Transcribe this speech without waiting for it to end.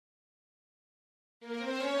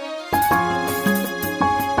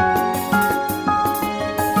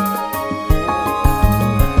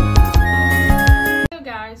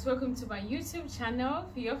welcome to my YouTube channel.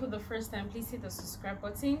 If you're here for the first time, please hit the subscribe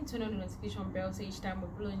button, turn on the notification bell so each time we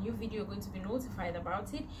upload a new video you're going to be notified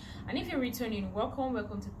about it. And if you're returning, welcome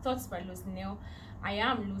to Thoughts by LozenNel. I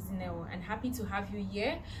am LozenNel and happy to have you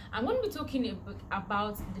here. I'm going to be talking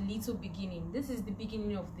about the little beginning. This is the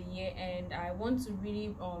beginning of the year and I want to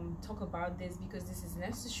really talk about this because this is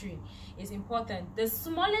necessary. It's important. The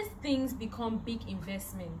smallest things become big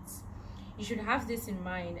investments. You should have this in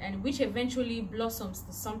mind, and which eventually blossoms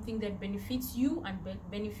to something that benefits you and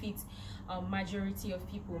benefits majority of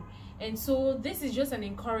people. And so this is just an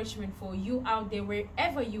encouragement for you out there,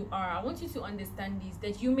 wherever you are. I want you to understand this,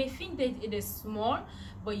 that you may think that it is small,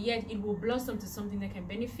 but yet it will blossom to something that can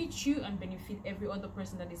benefit you and benefit every other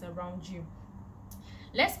person that is around you.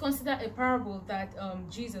 Let's consider a parable that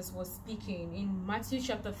Jesus was speaking in Matthew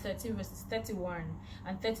chapter 13 verses 31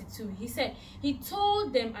 and 32. He said, he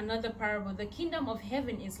told them another parable. The kingdom of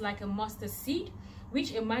heaven is like a mustard seed,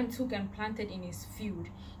 which a man took and planted in his field.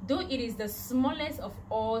 Though it is the smallest of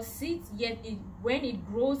all seeds, yet when it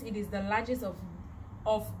grows, it is the largest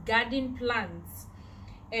of garden plants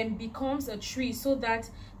and becomes a tree, so that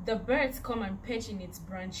the birds come and perch in its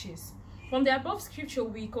branches. From the above scripture,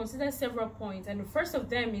 we consider several points, and the first of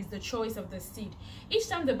them is the choice of the seed. Each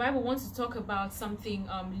time the Bible wants to talk about something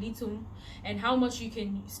little and how much you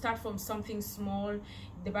can start from something small,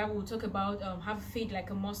 the Bible will talk about have faith like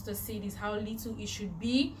a mustard seed, is how little it should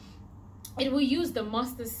be. It will use the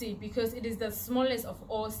mustard seed because it is the smallest of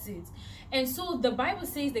all seeds. And so the Bible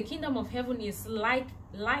says the kingdom of heaven is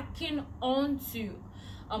likened unto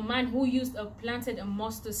a man who planted a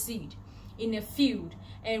mustard seed in a field,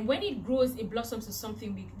 and when it grows, it blossoms to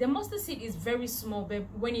something big. The mustard seed is very small, but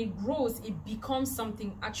when it grows, it becomes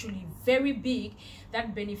something actually very big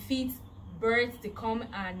that benefits birds to come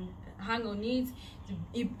and hang on it.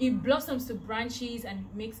 It blossoms to branches and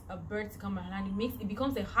makes a bird to come and land. It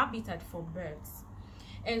becomes a habitat for birds.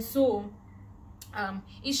 And so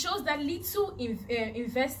it shows that little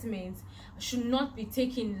investments should not be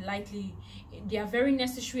taken lightly. They are very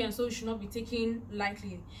necessary, and so it should not be taken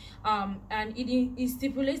lightly. And it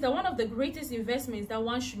stipulates that one of the greatest investments that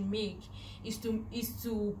one should make is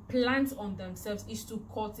to plant on themselves, is to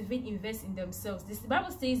cultivate, invest in themselves. The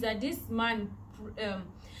Bible says that this man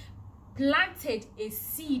planted a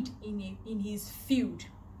seed in his field.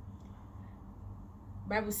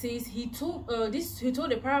 Bible says he told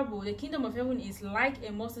a parable. The kingdom of heaven is like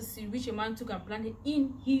a mustard seed which a man took and planted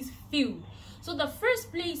in his field. So the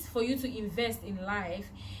first place for you to invest in life,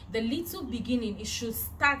 the little beginning, it should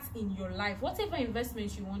start in your life. Whatever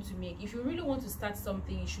investments you want to make, if you really want to start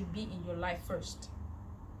something, it should be in your life first.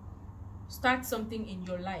 Start something in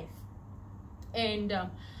your life. And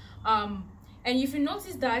if you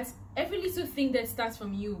notice that every little thing that starts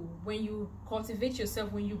from you, when you cultivate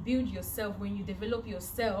yourself, when you build yourself, when you develop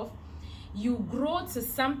yourself, you grow to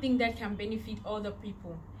something that can benefit other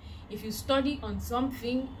people. If you study on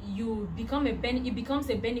something, it becomes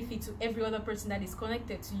a benefit to every other person that is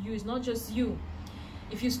connected to you. It's not just you.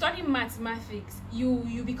 If you study mathematics,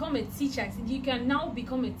 you become a teacher. You can now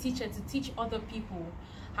become a teacher to teach other people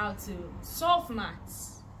how to solve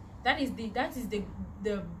maths. That is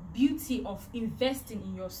the beauty of investing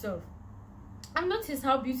in yourself. And notice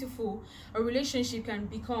how beautiful a relationship can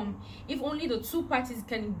become if only the two parties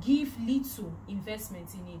can give little investment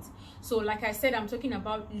in it. So like I said, I'm talking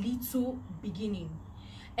about little beginning.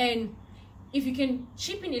 And if you can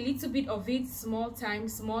chip in a little bit of it, small time,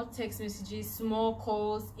 small text messages, small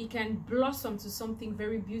calls, it can blossom to something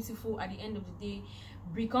very beautiful at the end of the day,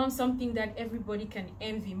 become something that everybody can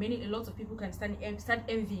envy. A lot of people can start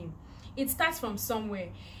envying. It starts from somewhere.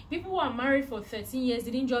 People who are married for 13 years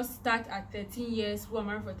didn't just start at 13 years. Who are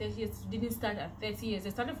married for 30 years didn't start at 30 years. They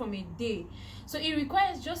started from a day. So it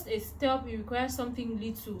requires just a step. It requires something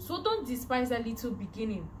little. So don't despise that little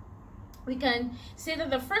beginning. We can say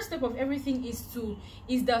that the first step of everything is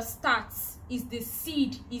the start, is the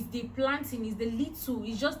seed, is the planting, is the little.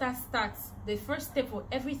 It's just that start. The first step for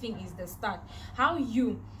everything is the start. How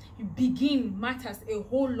you begin matters a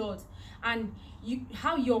whole lot, and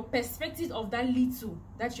how your perspective of that little,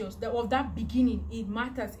 of that beginning, it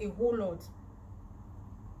matters a whole lot.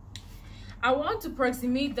 I want to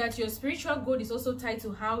proximate that your spiritual growth is also tied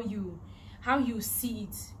to how you see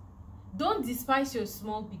it. Don't despise your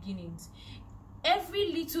small beginnings.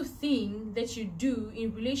 Every little thing that you do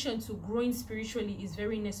in relation to growing spiritually is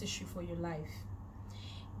very necessary for your life.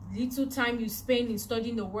 Little time you spend in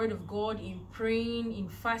studying the word of God, in praying, in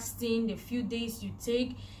fasting, the few days you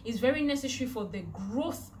take is very necessary for the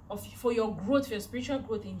growth for your spiritual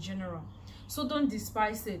growth in general. So don't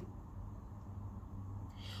despise it.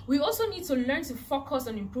 We also need to learn to focus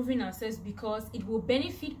on improving ourselves because it will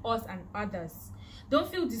benefit us and others.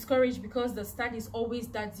 Don't feel discouraged because the start is always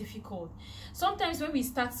that difficult. Sometimes when we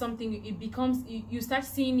start something, it becomes, you start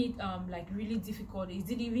seeing it like really difficult. Is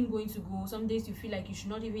it even going to go? Some days you feel like you should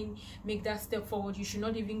not even make that step forward. You should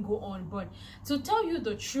not even go on. But to tell you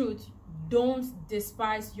the truth, don't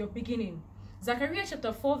despise your beginning. Zechariah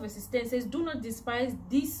chapter 4 verses 10 says, do not despise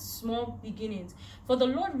these small beginnings, for the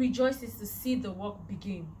Lord rejoices to see the work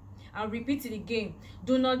begin. I'll repeat it again.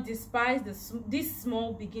 Do not despise these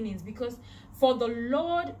small beginnings, because for the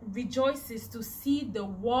Lord rejoices to see the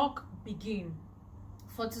work begin.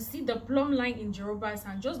 For to see the plumb line in Jeroboam's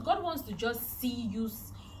hand, God wants to just see you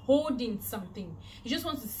holding something. He just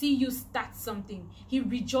wants to see you start something. He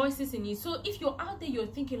rejoices in it. So if you're out there, you're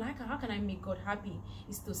thinking, like, how can I make God happy?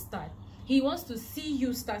 It's to start. He wants to see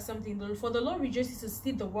you start something. For the Lord rejoices to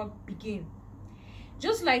see the work begin.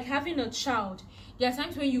 Just like having a child, there are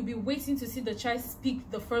times when you'll be waiting to see the child speak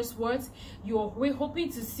the first words. You're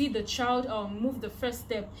hoping to see the child move the first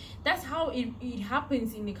step. That's how it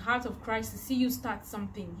happens in the heart of Christ, to see you start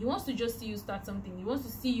something. He wants to just see you start something. He wants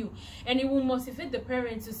to see you, and it will motivate the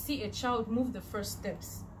parent to see a child move the first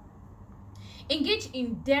steps. Engage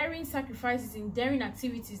in daring sacrifices, in daring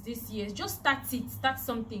activities this year. Just start it. Start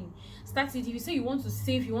something. Start it. If you say you want to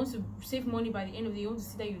save money by the end of the year, you want to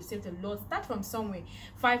see that you saved a lot, start from somewhere.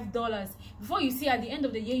 $5. Before you see, at the end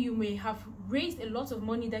of the year, you may have raised a lot of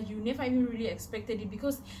money that you never even really expected it,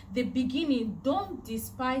 because the beginning, don't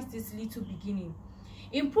despise this little beginning.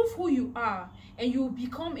 Improve who you are, and you will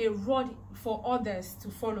become a rod for others to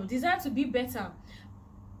follow. Desire to be better.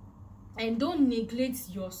 And don't neglect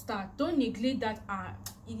your start. Don't neglect that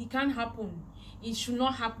it can't happen. It should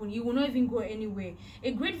not happen. It will not even go anywhere.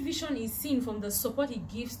 A great vision is seen from the support it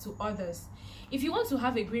gives to others. If you want to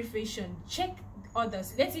have a great vision, check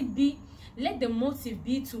others. Let the motive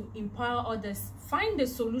be to empower others. Find the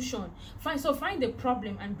solution. Find the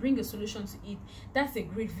problem and bring a solution to it. That's a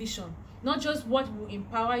great vision. Not just what will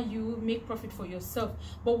empower you, make profit for yourself,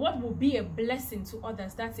 but what will be a blessing to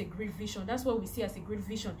others. That's a great vision. That's what we see as a great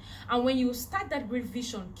vision. And when you start that great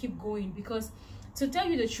vision, keep going, because to tell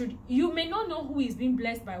you the truth, you may not know who is being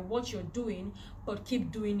blessed by what you're doing, but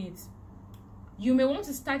keep doing it. You may want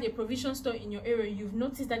to start a provision store in your area. You've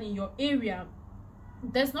noticed that in your area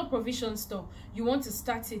there's no provision store. You want to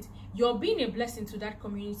start it. You're being a blessing to that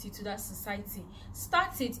community, to that society.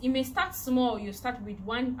 Start it. It may start small. You start with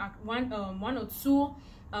one or two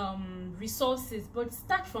resources, but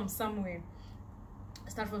start from somewhere.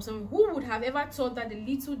 Start from somewhere. Who would have ever thought that the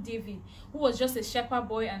little David, who was just a shepherd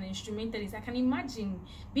boy and an instrumentalist, I can imagine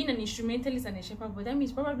being an instrumentalist and a shepherd boy. That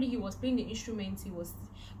means probably he was playing the instruments. He was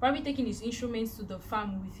probably taking his instruments to the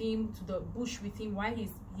farm with him, to the bush with him, while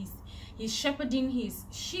he's shepherding his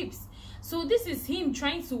sheep. So this is him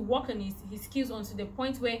trying to work on his skills onto the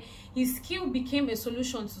point where his skill became a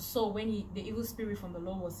solution to Saul when the evil spirit from the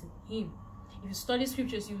Lord was in him. If you study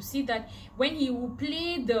scriptures, you will see that when he will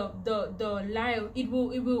play the lyre, it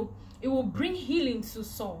will bring healing to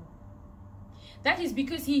Saul. That is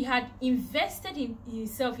because he had invested in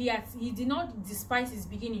himself. He did not despise his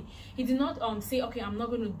beginning. He did not say, okay, I'm not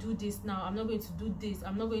going to do this now. I'm not going to do this.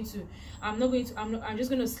 I'm just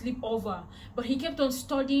going to sleep over. But he kept on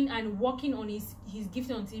studying and working on his gift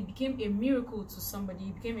until it became a miracle to somebody.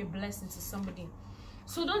 It became a blessing to somebody.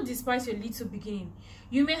 So don't despise your little beginning.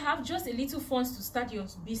 You may have just a little funds to start your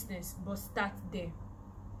business, but start there.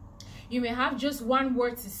 You may have just one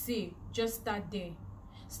word to say, just start there.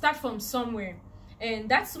 Start from somewhere. And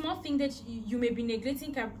that small thing that you may be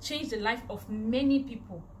neglecting can change the life of many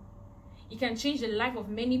people. It can change the life of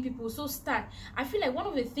many people. So start. I feel like one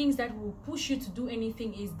of the things that will push you to do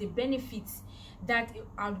anything is the benefits that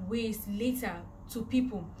outweighs later to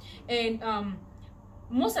people. And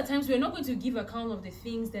most of the times we're not going to give account of the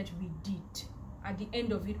things that we did at the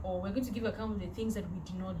end of it all. We're going to give account of the things that we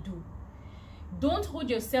did not do. Don't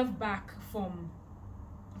hold yourself back from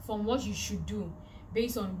what you should do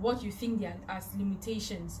based on what you think there are as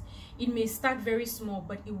limitations. It may start very small,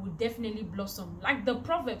 but it will definitely blossom. Like the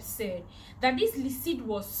proverb said, that this seed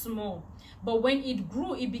was small, but when it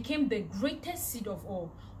grew, it became the greatest seed of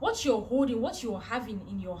all. What you're holding, what you're having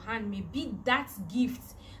in your hand may be that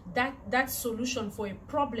gift, that solution for a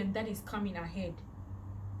problem that is coming ahead.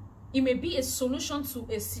 It may be a solution to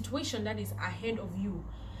a situation that is ahead of you.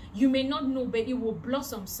 You may not know, but it will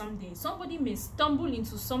blossom someday. Somebody may stumble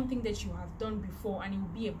into something that you have done before, and it will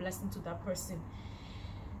be a blessing to that person.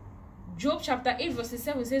 Job chapter 8 verse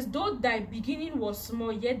 7 says, though thy beginning was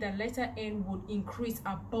small, yet the latter end would increase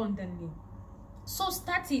abundantly. So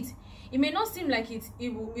start it. It may not seem like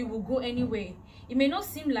it will go anywhere. It may not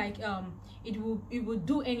seem like it will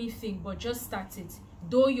do anything, but just start it.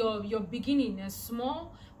 Though your beginning is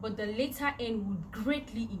small, but the later end will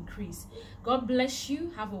greatly increase. God bless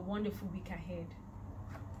you. Have a wonderful week ahead.